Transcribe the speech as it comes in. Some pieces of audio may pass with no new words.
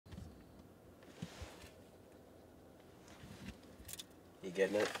You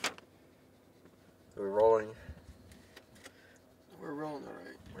getting it? We're rolling. We're rolling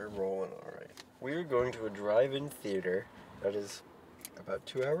alright. We're rolling alright. We're going to a drive-in theater that is about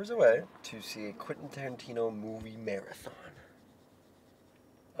 2 hours away to see a Quentin Tarantino movie marathon.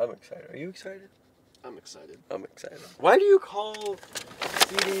 I'm excited. Are you excited? I'm excited. I'm excited. Why do you call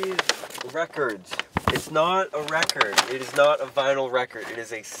CDs records? It's not a record. It is not a vinyl record. It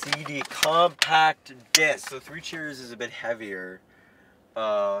is a CD compact disc. So 3 Cheers is a bit heavier.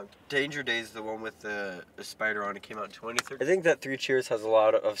 Danger Days, the one with the spider on it, came out in 2013. I think that 3 Cheers has a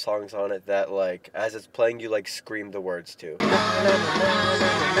lot of songs on it that, like, as it's playing, you, like, scream the words to.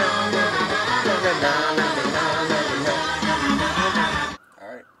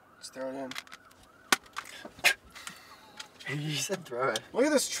 Alright, let's throw it in. You said throw it. Look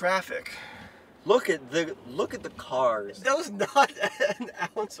at this traffic. Look at the cars. That was not an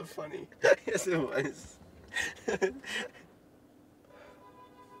ounce of funny. Yes, it was.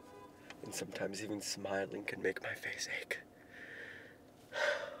 And sometimes even smiling can make my face ache.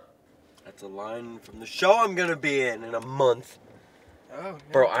 That's a line from the show I'm gonna be in a month. Oh, yeah.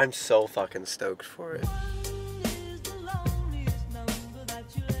 Bro, I'm so fucking stoked for it.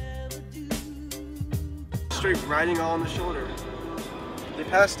 Straight riding all on the shoulder. They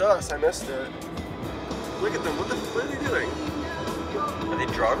passed us, I missed it. Look at them, what are they doing? Are they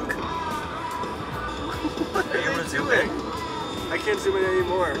drunk? What Are you they resuming? I can't zoom in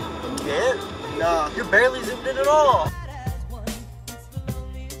anymore. You can't? Nah. You're barely zoomed in at all.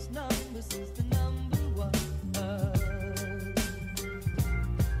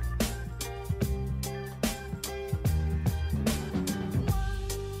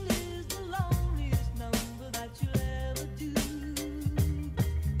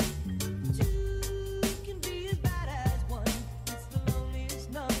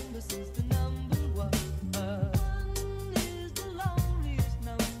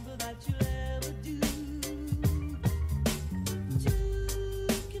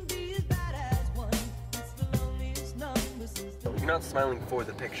 You're not smiling for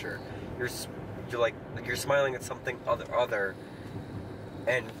the picture. You're smiling at something other,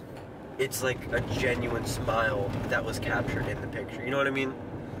 and it's like a genuine smile that was captured in the picture. You know what I mean?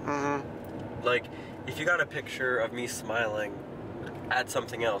 Mm-hmm. Like, if you got a picture of me smiling at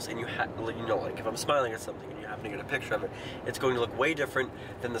something else, and like if I'm smiling at something and you happen to get a picture of it, it's going to look way different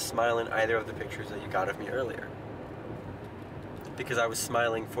than the smile in either of the pictures that you got of me earlier. Because I was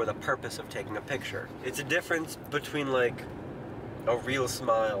smiling for the purpose of taking a picture. It's a difference between, like, a real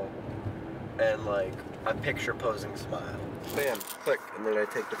smile and, like, a picture posing smile. Bam, click, and then I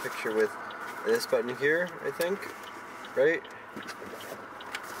take the picture with this button here, I think, right?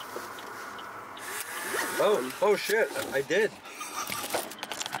 Oh shit, I did.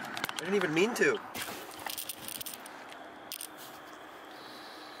 I didn't even mean to.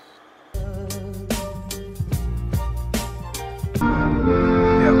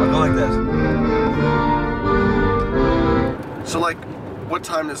 Yeah, I'll go like this. So, like, what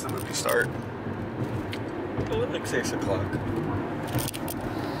time does the movie start? Oh, like 6 o'clock.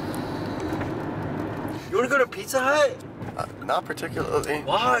 You wanna go to Pizza Hut? Not particularly.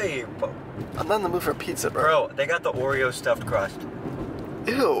 Why? I'm not in the mood for pizza, bro. Bro, they got the Oreo stuffed crust.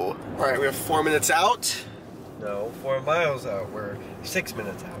 Ew. Alright, we have 4 minutes out. No, 4 miles out. We're 6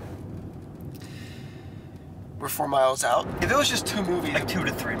 minutes out. We're 4 miles out. If it was just 2 movies, Like 2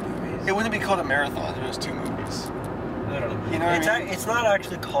 to 3 movies. it wouldn't be called a marathon if it was 2 movies. I don't know. You know what I mean? It's not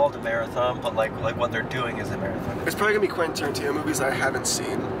actually called a marathon, but like what they're doing is a marathon. It's probably gonna be Quentin Tarantino movies that I haven't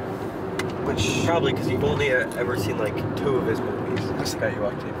seen. Which, Probably because you've only ever seen like 2 of his movies. Just got you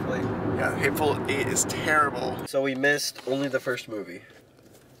watched Hateful Eight. yeah, Hateful Eight is terrible. So we missed only the first movie.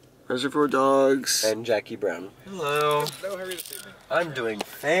 Reservoir Dogs. And Jackie Brown. Hello. Hello, how are you this evening? I'm doing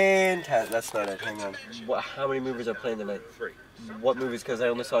fantastic. That's not it. Hang on. How many movies are playing tonight? 3. What movies? Because I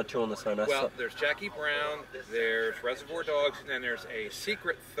only saw 2 on the sign. Well, there's Jackie Brown, there's Reservoir Dogs, and then there's a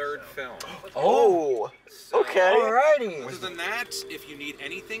secret third film. Oh! So, Okay. Alrighty. Other than that, if you need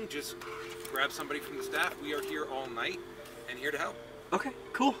anything, just grab somebody from the staff. We are here all night and here to help. Okay,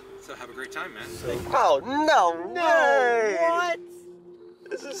 cool. So have a great time, man. Oh, no way! What?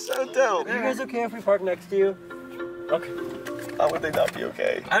 This is so dope. Are you guys okay if we park next to you? Okay. How would they not be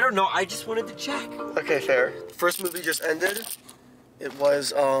okay? I don't know. I just wanted to check. Okay, fair. First movie just ended. It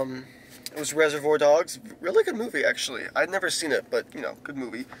was Reservoir Dogs. Really good movie, actually. I'd never seen it, but, you know, good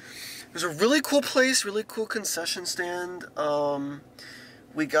movie. It was a really cool place, really cool concession stand.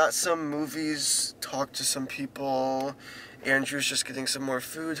 We got some movies, talked to some people. Andrew's just getting some more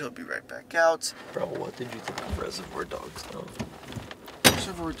food. He'll be right back out. Bro, what did you think of Reservoir Dogs, though?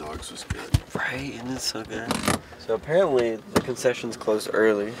 Reservoir Dogs was good. Right, and it's so good. So apparently the concessions closed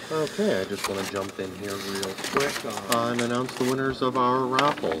early. Okay, I just want to jump in here real quick and announce the winners of our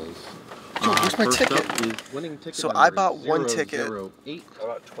raffles. Dude, where's my first ticket? up is winning ticket So number I bought one ticket. 008. The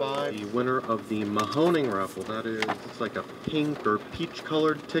winner of the Mahoning raffle, that is, it's like a pink or peach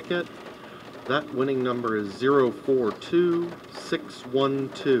colored ticket. That winning number is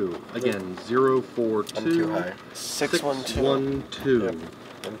 042612. Again, 042 I'm too high. 612. Yep,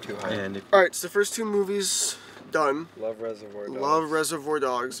 I'm too high. And Alright, so the first two movies done. Love Reservoir Dogs. Love Reservoir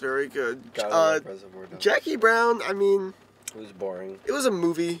Dogs, very good. Gotta love Reservoir Dogs. Jackie Brown, I mean, It was boring. it was a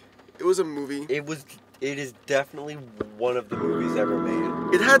movie. It was a movie. It is definitely one of the movies ever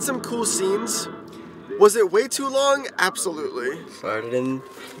made. It had some cool scenes. Was it way too long? Absolutely. Started in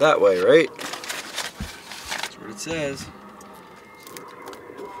that way, right? That's what it says.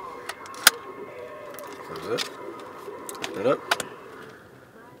 Close it. Open it up.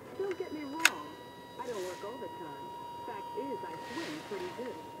 Don't get me wrong. I don't work all the time. Fact is, I swim pretty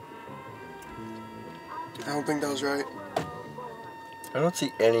good. I don't think that was right. I don't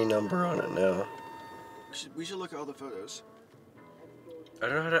see any number on it now. We should look at all the photos. I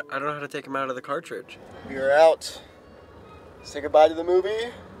don't know how to take them out of the cartridge. We are out. Say goodbye to the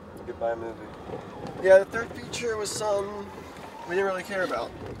movie. Goodbye, movie. Yeah, the third feature was some we didn't really care about.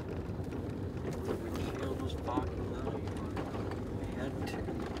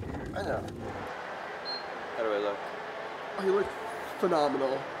 I know. How do I look? Oh, you look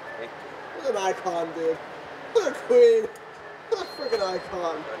phenomenal. Thank Look at an icon, dude. Look at Queen. What a freaking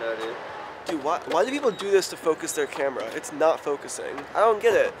icon. I know, dude. Dude, why do people do this to focus their camera? It's not focusing. I don't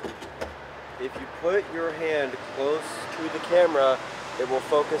get it. If you put your hand close to the camera, it will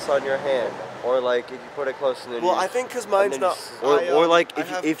focus on your hand. Or like if you put it close and then Well, you, I think because mine's and then not. or like I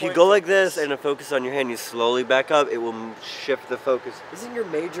have if you point go like focus. this and it focus on your hand, you slowly back up, it will shift the focus. Isn't your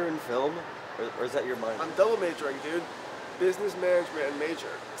major in film? Or is that your minor? I'm double majoring, dude. Business management and major.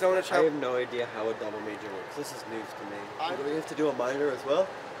 So I want to I try. have no idea how a double major works. This is news to me. I'm- Do we have to do a minor as well?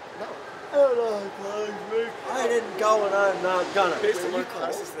 No. I don't know how college works. I didn't go and I'm not gonna. Based on my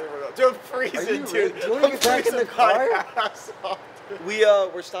classes, they were not. Dude, I'm freezing, Are you dude. really- do you wanna I'm get back in the freezing my car? ass off,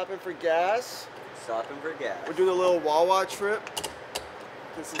 dude. We're stopping for gas. Stopping for gas. We're doing a little Wawa trip.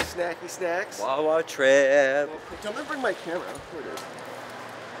 Get some snacky snacks. Wawa trip. Don't let me bring my camera. Here it is.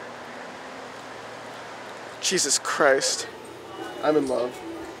 Jesus Christ. I'm in love.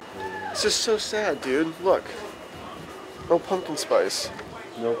 It's just so sad, dude. Look. No pumpkin spice.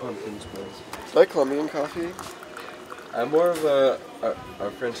 No pumpkin spice. Do you like Colombian coffee? I'm more of a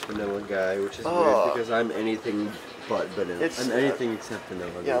French vanilla guy, which is Oh. weird because I'm anything but vanilla. It's- I'm anything except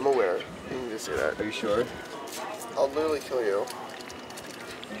vanilla. Yeah, I'm aware. You need to say that. Are you sure? I'll literally kill you.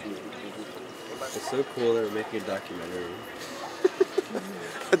 It's so cool that we're making a documentary.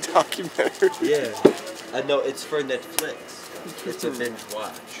 A documentary. Yeah. No, it's for Netflix. It's a binge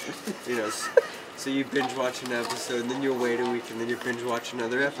watch. You know, so you binge watch an episode, and then you wait a week, and then you binge watch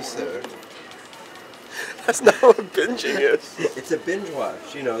another episode. That's not what binging is. It's a binge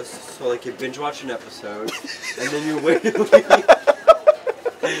watch, you know. So like you binge watch an episode, and then you wait a week,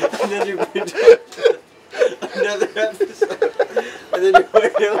 and then you binge watch another episode, and then you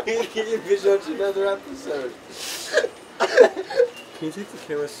wait a week, and you binge watch another episode. Can you take the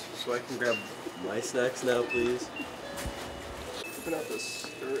camera so I can grab my snacks now, please? Open up this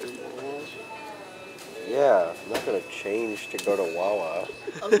skirt and Wawa. Yeah, I'm not gonna change to go to Wawa.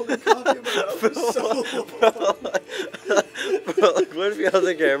 I'm holding coffee in my mouth. It's so Bro, like, what if you held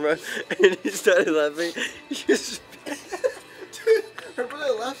the camera and you started laughing? You just... Dude, remember I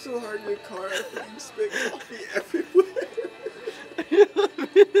laughed so hard in your car after you spit coffee everywhere? Dude,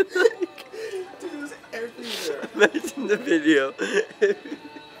 it was everywhere. Imagine the video.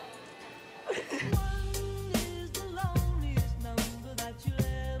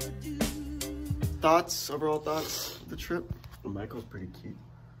 Thoughts, overall thoughts of the trip? Michael's pretty cute.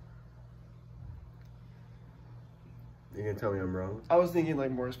 You gonna tell me I'm wrong? I was thinking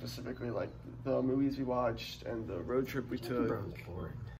like more specifically like the movies we watched and the road trip we took. Brown's boring.